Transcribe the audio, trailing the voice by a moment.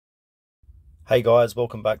Hey guys,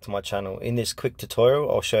 welcome back to my channel. In this quick tutorial,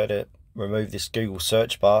 I'll show you to remove this Google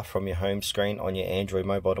search bar from your home screen on your Android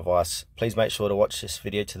mobile device. Please make sure to watch this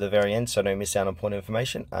video to the very end so don't miss out on important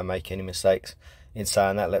information and make any mistakes. In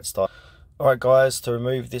saying that, let's start. Alright guys, to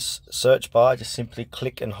remove this search bar, just simply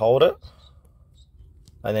click and hold it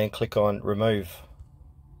and then click on remove.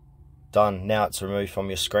 Done. Now it's removed from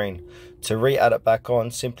your screen. To re-add it back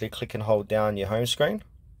on, simply click and hold down your home screen.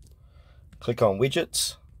 Click on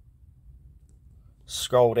widgets.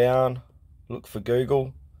 Scroll down, look for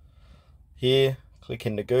Google. Here, click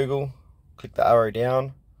into Google, click the arrow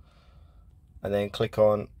down, and then click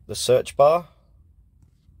on the search bar,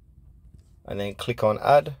 and then click on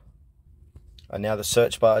add. And now the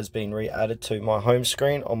search bar has been re-added to my home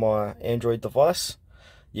screen on my Android device.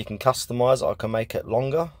 You can customize. I can make it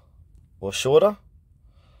longer or shorter,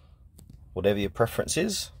 whatever your preference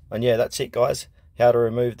is. And yeah, that's it guys. How to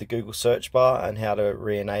remove the Google search bar and how to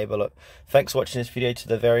re-enable it. Thanks for watching this video to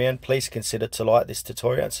the very end. Please consider to like this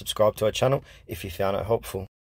tutorial and subscribe to our channel if you found it helpful.